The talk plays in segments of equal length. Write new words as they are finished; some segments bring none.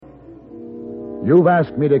You've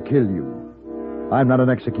asked me to kill you. I'm not an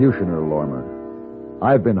executioner, Lormer.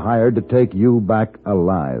 I've been hired to take you back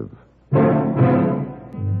alive.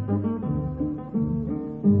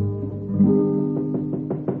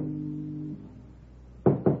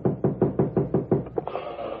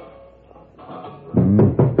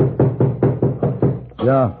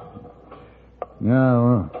 Yeah,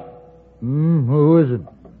 who is it?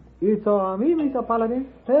 It's me, Mr. Paladin.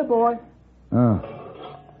 Hey, boy.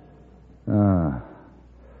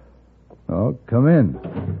 Oh, come in.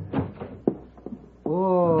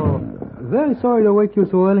 Oh, very sorry to wake you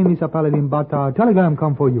so early, Mr. Paladin, but a telegram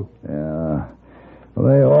come for you. Yeah, well,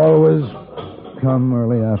 they always come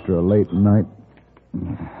early after a late night.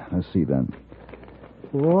 Let's see then.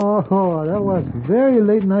 Whoa, that was very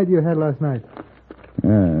late night you had last night.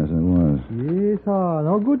 Yes, it was. Yes,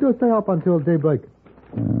 no good to stay up until daybreak.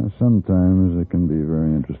 Sometimes it can be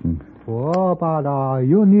very interesting. Oh, but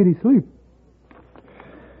you need sleep.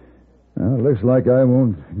 Well, it looks like I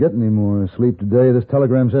won't get any more sleep today. This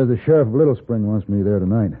telegram says the sheriff of Little Spring wants me there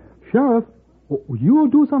tonight. Sheriff? You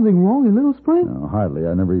do something wrong in Little Spring? No, hardly.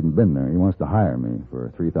 I've never even been there. He wants to hire me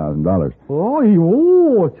for $3,000.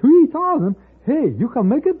 Oh, 3,000? Hey, you can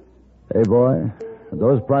make it? Hey, boy, at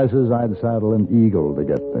those prices, I'd saddle an eagle to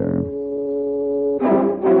get there.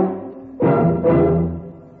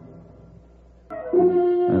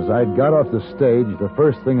 As I got off the stage, the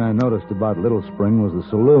first thing I noticed about Little Spring was the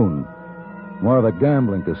saloon. More of a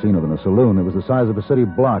gambling casino than a saloon. It was the size of a city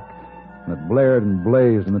block, and it blared and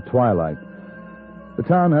blazed in the twilight. The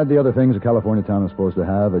town had the other things a California town is supposed to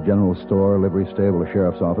have: a general store, a livery stable, a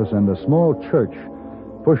sheriff's office, and a small church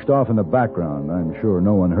pushed off in the background. I'm sure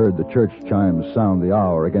no one heard the church chimes sound the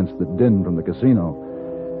hour against the din from the casino.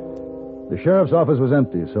 The sheriff's office was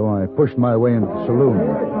empty, so I pushed my way into the saloon.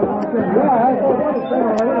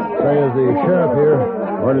 Say, is the sheriff here?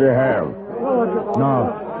 What do you have?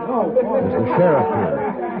 No. Is the sheriff here?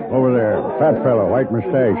 Over there. Fat fellow, white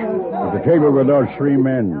mustache. At the table with those three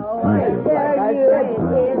men. Thank you.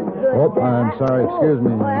 I'm sorry. Excuse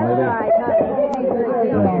me, lady.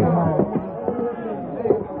 Thank you.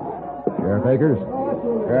 Sheriff Akers?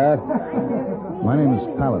 Yeah? My name is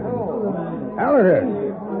Paladin. Paladin?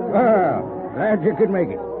 Glad you could make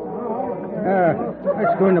it.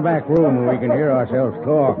 Let's go in the back room where we can hear ourselves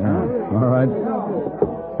talk. All right.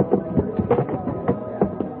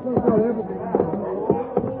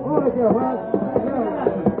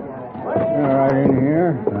 All right, in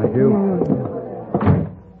here. Thank you.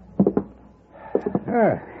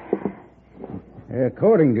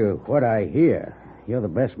 According to what I hear, you're the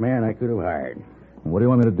best man I could have hired. What do you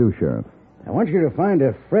want me to do, Sheriff? I want you to find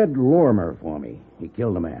a Fred Lormer for me. He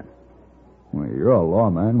killed a man. Well, you're a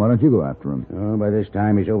lawman. Why don't you go after him? Oh, by this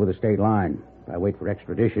time, he's over the state line. If I wait for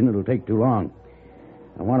extradition, it'll take too long.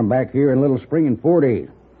 I want him back here in Little Spring in 4 days.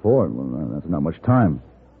 4? Well, that's not much time.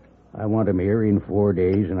 I want him here in 4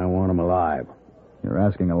 days, and I want him alive. You're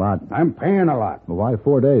asking a lot. I'm paying a lot. Well, why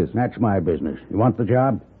 4 days? That's my business. You want the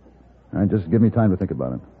job? All right, just give me time to think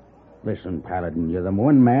about it. Listen, Paladin, you're the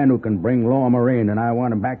one man who can bring Lormer in, and I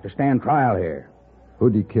want him back to stand trial here.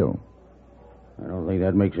 Who'd he kill? I don't think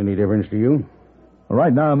that makes any difference to you. Well,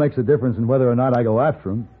 right now it makes a difference in whether or not I go after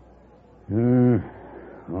him.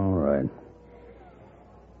 All right.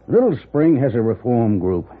 Little Spring has a reform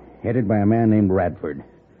group headed by a man named Radford.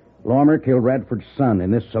 Lormer killed Radford's son in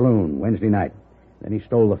this saloon Wednesday night. Then he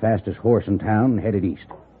stole the fastest horse in town and headed east.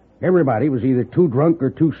 Everybody was either too drunk or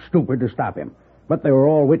too stupid to stop him, but they were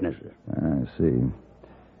all witnesses. I see.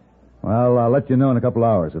 Well, I'll let you know in a couple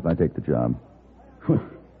hours if I take the job.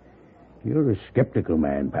 You're a skeptical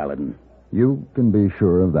man, Paladin. You can be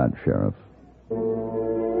sure of that, Sheriff.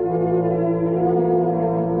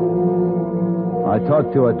 I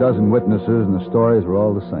talked to a dozen witnesses, and the stories were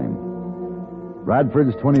all the same.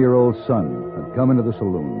 Radford's 20-year-old son had come into the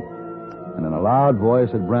saloon, and in a loud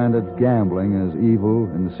voice had branded gambling as evil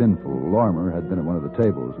and sinful. Lormer had been at one of the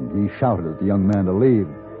tables, and he shouted at the young man to leave.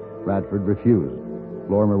 Radford refused.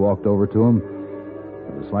 Lormer walked over to him.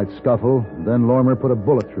 There was a slight scuffle, and then Lormer put a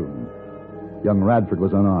bullet through him. Young Radford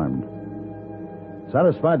was unarmed.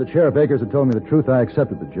 Satisfied that Sheriff Akers had told me the truth, I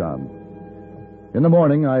accepted the job. In the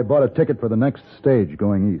morning, I bought a ticket for the next stage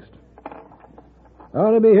going east.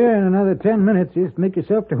 Ought to be here in another 10 minutes. Just make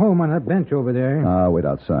yourself to home on that bench over there. I'll wait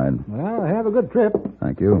outside. Well, have a good trip.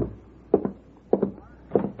 Thank you.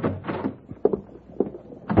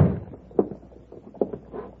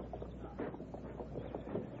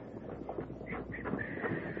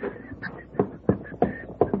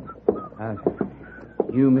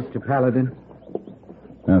 You, Mr. Paladin?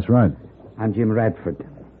 That's right. I'm Jim Radford.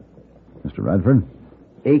 Mr. Radford?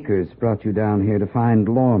 Akers brought you down here to find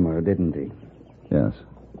Lormer, didn't he? Yes.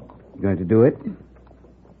 You going to do it?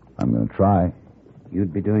 I'm going to try.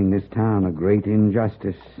 You'd be doing this town a great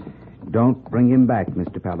injustice. Don't bring him back,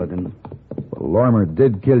 Mr. Paladin. Well, Lormer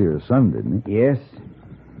did kill your son, didn't he? Yes,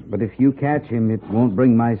 but if you catch him, it won't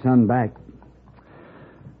bring my son back.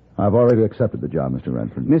 I've already accepted the job, Mr.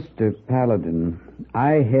 Radford. Mr. Paladin,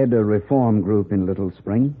 I head a reform group in Little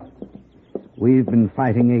Spring. We've been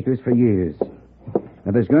fighting Acres for years.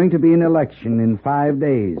 Now, there's going to be an election in 5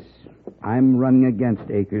 days. I'm running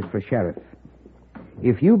against Acres for sheriff.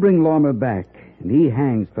 If you bring Lormer back and he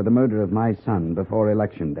hangs for the murder of my son before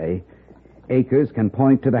Election Day, Acres can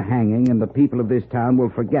point to the hanging and the people of this town will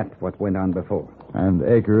forget what went on before. And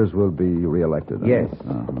Acres will be reelected? Yes.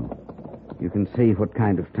 Uh-huh. You can see what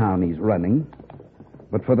kind of town he's running.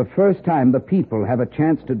 But for the first time, the people have a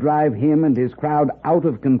chance to drive him and his crowd out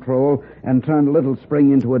of control and turn Little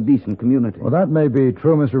Spring into a decent community. Well, that may be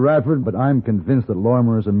true, Mr. Radford, but I'm convinced that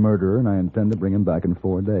Lormer is a murderer, and I intend to bring him back in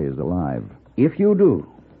 4 days, alive. If you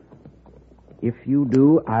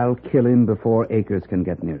do, I'll kill him before Acres can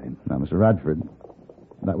get near him. Now, Mr. Radford,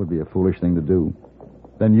 that would be a foolish thing to do.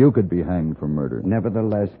 Then you could be hanged for murder.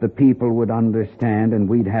 Nevertheless, the people would understand, and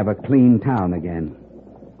we'd have a clean town again.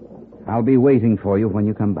 I'll be waiting for you when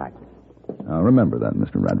you come back. I'll remember that,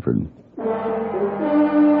 Mr. Radford.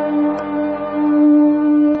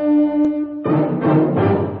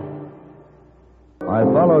 I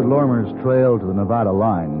followed Lormer's trail to the Nevada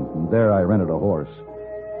line, and there I rented a horse.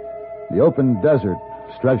 The open desert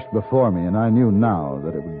stretched before me, and I knew now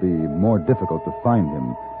that it would be more difficult to find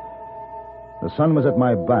him. The sun was at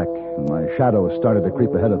my back, and my shadow started to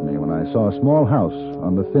creep ahead of me when I saw a small house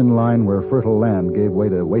on the thin line where fertile land gave way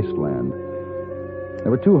to wasteland.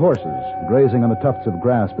 There were 2 horses grazing on the tufts of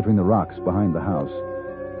grass between the rocks behind the house.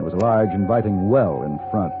 There was a large, inviting well in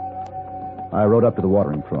front. I rode up to the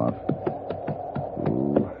watering trough.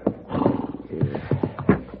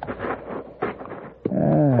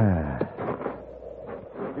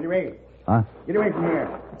 Get away. Huh? Get away from here.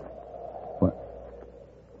 What?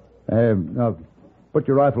 Put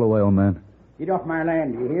your rifle away, old man. Get off my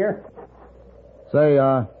land, do you hear? Say,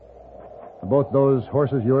 are both those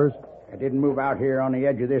horses yours? I didn't move out here on the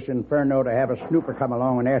edge of this inferno to have a snooper come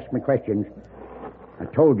along and ask me questions. I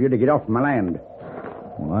told you to get off my land.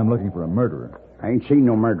 Well, I'm looking for a murderer. I ain't seen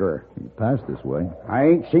no murderer. You passed this way. I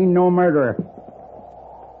ain't seen no murderer.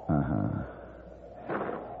 Uh-huh.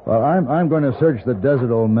 Well, I'm going to search the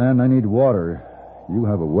desert, old man. I need water. You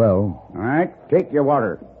have a well. All right, take your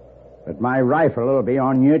water. But my rifle will be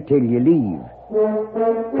on you till you leave.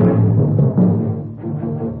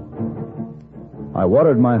 I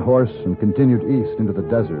watered my horse and continued east into the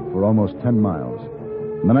desert for almost 10 miles.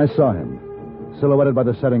 And then I saw him, silhouetted by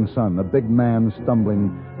the setting sun, a big man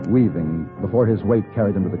stumbling, weaving, before his weight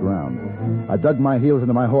carried him to the ground. I dug my heels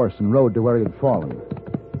into my horse and rode to where he had fallen.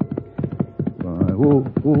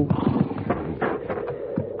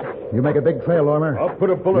 You make a big trail, Lormer. I'll put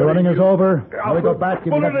a bullet Your running in is you. over. I'll Now we go put back.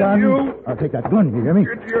 Give me bullet that gun. in you. I'll take that gun. You hear me?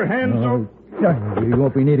 Get your hands up. You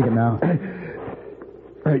won't be needing it now.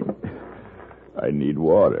 I need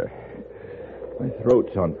water. My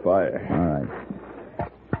throat's on fire. All right.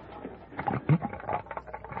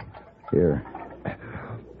 Here.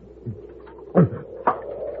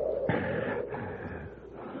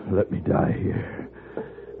 Let me die here.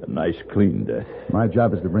 A nice, clean death. My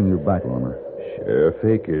job is to bring you back, Lormer. Sheriff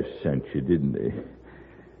Akers sent you, didn't he?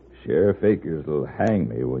 Sheriff Akers will hang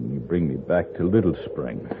me when you bring me back to Little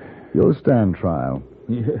Spring. You'll stand trial.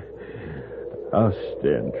 Yeah, I'll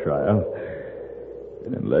stand trial.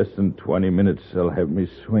 And in less than 20 minutes, they'll have me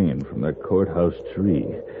swinging from the courthouse tree.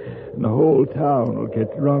 And the whole town will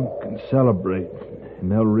get drunk and celebrate.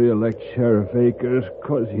 And they'll re-elect Sheriff Akers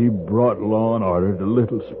because he brought law and order to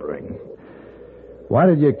Little Spring. Why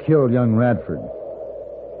did you kill young Radford?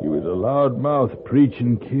 He was a loudmouth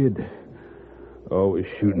preaching kid. Always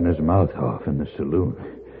shooting his mouth off in the saloon.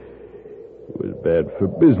 It was bad for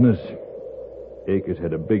business. Akers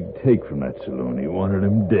had a big take from that saloon. He wanted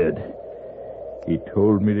him dead. He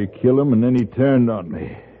told me to kill him, and then he turned on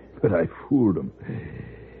me. But I fooled him.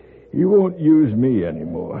 He won't use me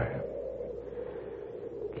anymore.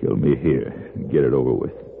 Kill me here and get it over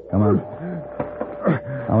with. Come on.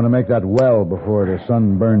 I want to make that well before the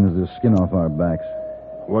sun burns the skin off our backs.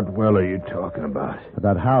 What well are you talking about? At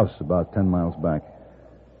that house about 10 miles back.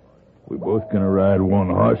 We both gonna ride one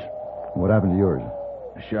horse? What happened to yours?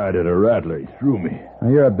 I shot at a rattler. He threw me. Now,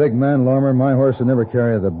 you're a big man, Lormer. My horse would never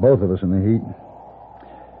carry the both of us in the heat.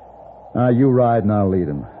 Now, you ride and I'll lead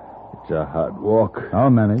him. It's a hot walk. I'll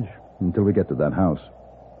manage until we get to that house.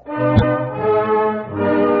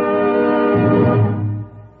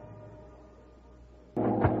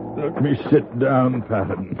 Let me sit down,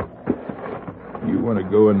 Patton. You want to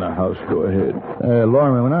go in the house, go ahead.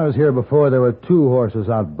 Lormer, when I was here before, there were 2 horses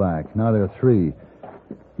out back. Now there are 3.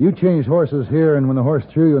 You changed horses here, and when the horse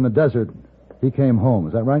threw you in the desert, he came home.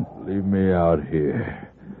 Is that right? Leave me out here.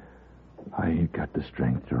 I ain't got the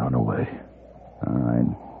strength to run away. All right.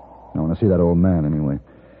 I want to see that old man, anyway.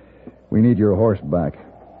 We need your horse back.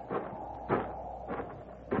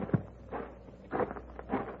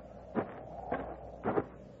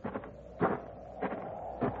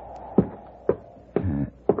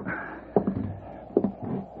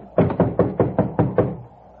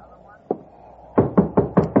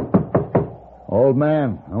 Old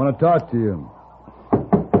man, I want to talk to you.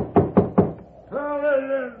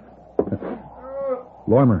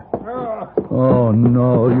 Lormer. Oh,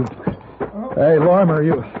 no, you... Hey, Lormer,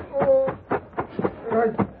 you...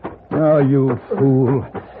 Oh, you fool.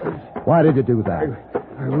 Why did you do that?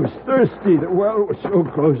 I was thirsty. The well was so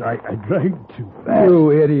close, I drank too fast.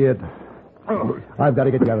 You idiot. Oh. I've got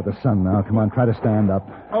to get you out of the sun now. Come on, try to stand up.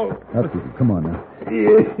 Oh. Up you. Come on now.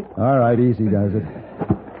 Yeah. All right, easy does it.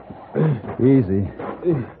 Easy.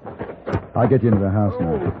 I'll get you into the house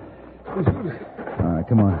now. All right,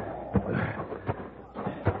 come on.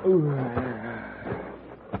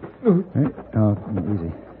 Hey, oh,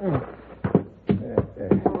 easy.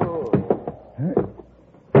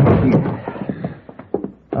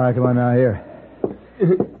 All right, come on now, here.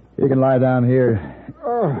 You can lie down here.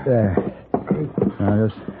 There. Now,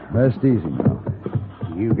 just rest easy now.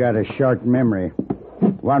 You got a short memory.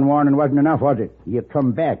 One warning wasn't enough, was it? You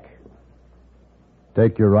come back.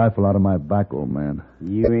 Take your rifle out of my back, old man.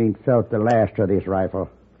 You ain't felt the last of this rifle.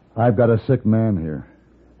 I've got a sick man here.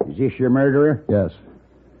 Is this your murderer? Yes.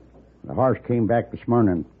 The horse came back this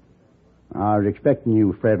morning. I was expecting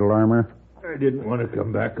you, Fred Lormer. I didn't want to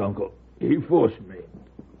come back, Uncle. He forced me.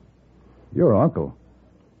 Your uncle?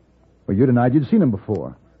 Well, you denied you'd seen him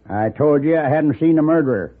before. I told you I hadn't seen a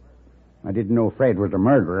murderer. I didn't know Fred was a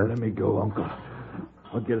murderer. Let me go, Uncle.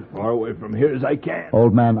 I'll get as far away from here as I can.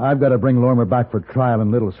 Old man, I've got to bring Lormer back for trial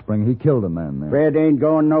in Little Spring. He killed a man there. Fred ain't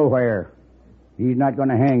going nowhere. He's not going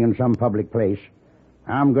to hang in some public place.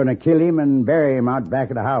 I'm going to kill him and bury him out back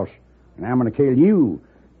of the house. And I'm going to kill you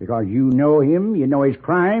because you know him, you know his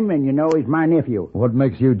crime, and you know he's my nephew. What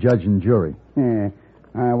makes you judge and jury?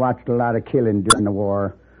 I watched a lot of killing during the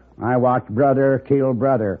war. I watched brother kill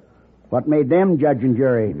brother. What made them judge and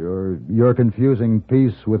jury? You're confusing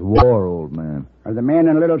peace with war, old man. Are the men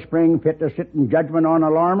in Little Spring fit to sit in judgment on a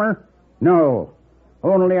Lormer? No.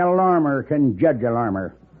 Only a Lormer can judge a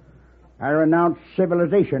Lormer. I renounce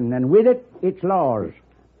civilization, and with it, its laws.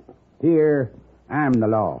 Here, I'm the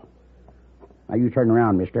law. Now, you turn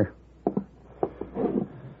around, mister.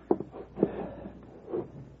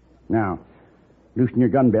 Now, loosen your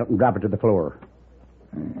gun belt and drop it to the floor.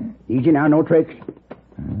 Easy now, no tricks.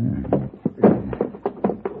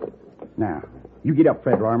 Now, you get up,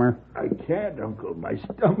 Fred Lormer. I can't, Uncle. My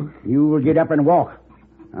stomach. You will get up and walk.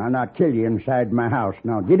 I'll not kill you inside my house.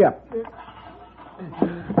 Now, get up.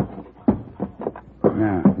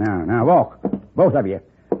 Now, walk. Both of you.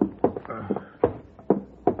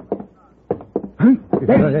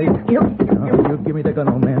 You give me the gun,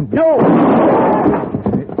 old man. No!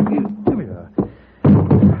 Give me that.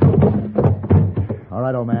 All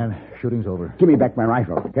right, old man. Shooting's over. Give me back my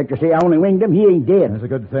rifle. Can't you see I only winged him? He ain't dead. That's a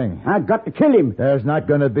good thing. I've got to kill him. There's not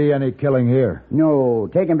going to be any killing here. No,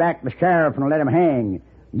 take him back to the sheriff and let him hang.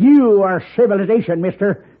 You are civilization,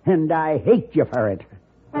 mister, and I hate you for it.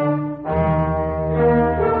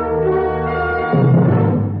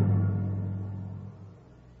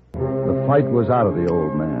 The fight was out of the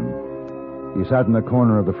old man. He sat in the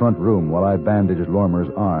corner of the front room while I bandaged Lormer's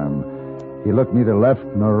arm. He looked neither left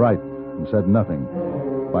nor right and said nothing.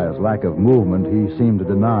 By his lack of movement, he seemed to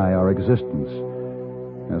deny our existence.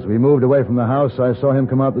 As we moved away from the house, I saw him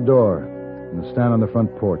come out the door and stand on the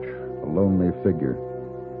front porch, a lonely figure.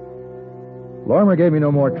 Lormer gave me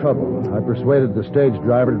no more trouble. I persuaded the stage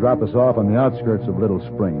driver to drop us off on the outskirts of Little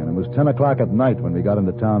Spring, and it was 10 o'clock at night when we got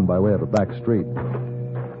into town by way of a back street.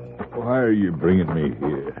 Why are you bringing me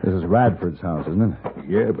here? This is Radford's house, isn't it?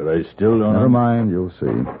 Yeah, but I still don't... Never mind, you'll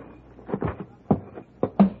see.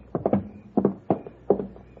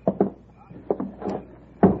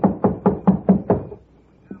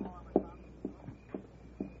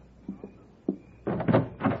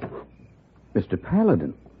 Mr.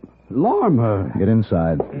 Paladin. Lormer. Get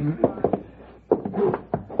inside.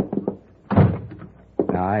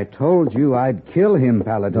 I told you I'd kill him,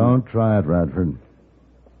 Paladin. Don't try it, Radford.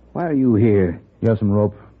 Why are you here? You have some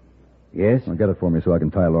rope? Yes? Well, get it for me so I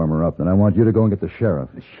can tie Lormer up. Then I want you to go and get the sheriff.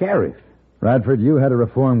 The sheriff? Radford, you had a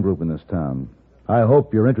reform group in this town. I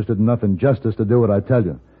hope you're interested enough in justice to do what I tell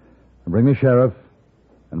you. Bring the sheriff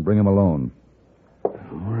and bring him alone. All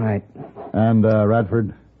right. And,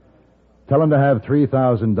 Radford, tell him to have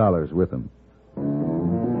 $3,000 with him.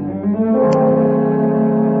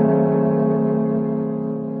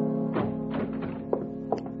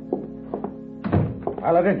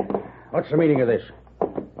 Paladin, what's the meaning of this?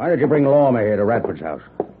 Why did you bring Lawmer here to Radford's house?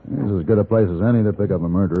 This is as good a place as any to pick up a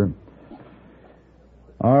murderer.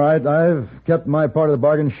 All right, I've kept my part of the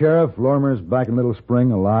bargain, Sheriff. Lormer's back in Little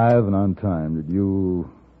Spring, alive and on time. Did you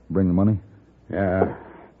bring the money? Yeah.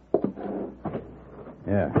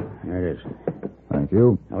 Yeah, here it is. Thank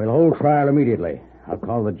you. Now, we'll hold trial immediately. I'll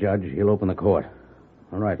call the judge. He'll open the court.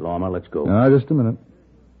 All right, Lawmer, let's go. Just a minute.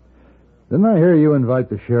 Didn't I hear you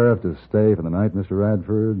invite the sheriff to stay for the night, Mr.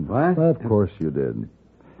 Radford? What? Of course you did.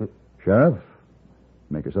 Sheriff,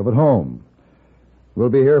 make yourself at home. We'll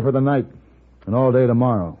be here for the night and all day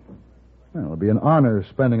tomorrow. Well, it'll be an honor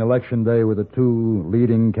spending Election Day with the two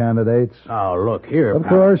leading candidates. Oh, look here. Of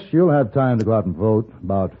course, you'll have time to go out and vote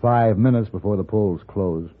about 5 minutes before the polls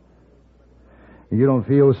close. You don't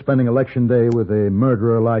feel spending Election Day with a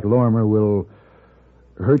murderer like Lormer will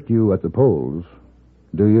hurt you at the polls,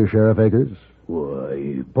 do you, Sheriff Akers?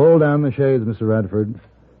 Why? Pull down the shades, Mr. Radford,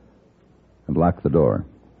 and lock the door.